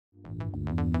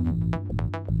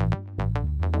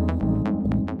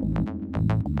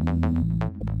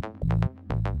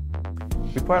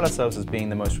We pride ourselves as being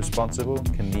the most responsible,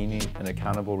 convenient and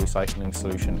accountable recycling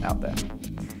solution out there.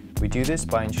 We do this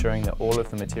by ensuring that all of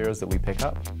the materials that we pick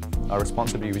up are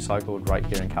responsibly recycled right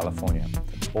here in California,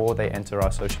 or they enter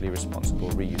our socially responsible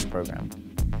reuse program.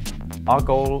 Our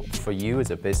goal for you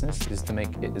as a business is to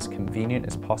make it as convenient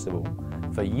as possible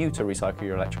for you to recycle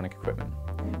your electronic equipment.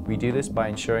 We do this by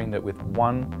ensuring that with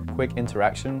one quick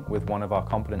interaction with one of our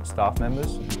competent staff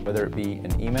members, whether it be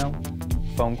an email,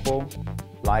 phone call,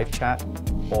 live chat,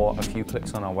 or a few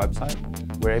clicks on our website,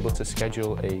 we're able to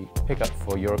schedule a pickup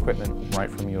for your equipment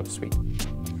right from your suite.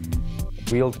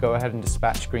 We'll go ahead and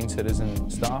dispatch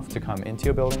GreenCitizen staff to come into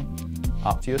your building,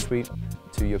 up to your suite,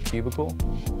 to your cubicle,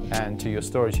 and to your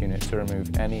storage unit to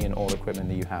remove any and all equipment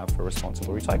that you have for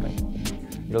responsible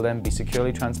recycling. It'll then be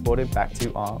securely transported back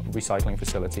to our recycling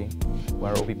facility,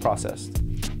 where it will be processed.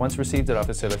 Once received at our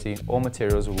facility, all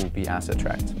materials will be asset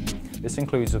tracked. This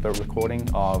includes the recording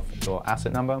of your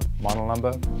asset number, model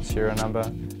number, serial number,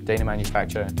 data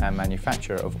manufacturer, and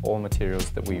manufacturer of all materials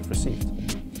that we've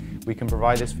received. We can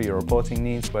provide this for your reporting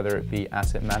needs, whether it be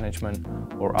asset management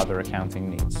or other accounting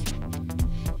needs.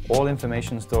 All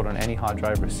information stored on any hard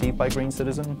drive received by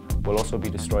GreenCitizen will also be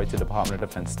destroyed to Department of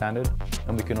Defense standard,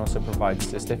 and we can also provide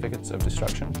certificates of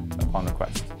destruction upon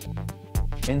request.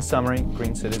 In summary,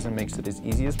 GreenCitizen makes it as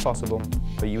easy as possible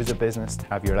for you as a business to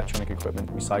have your electronic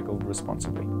equipment recycled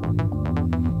responsibly.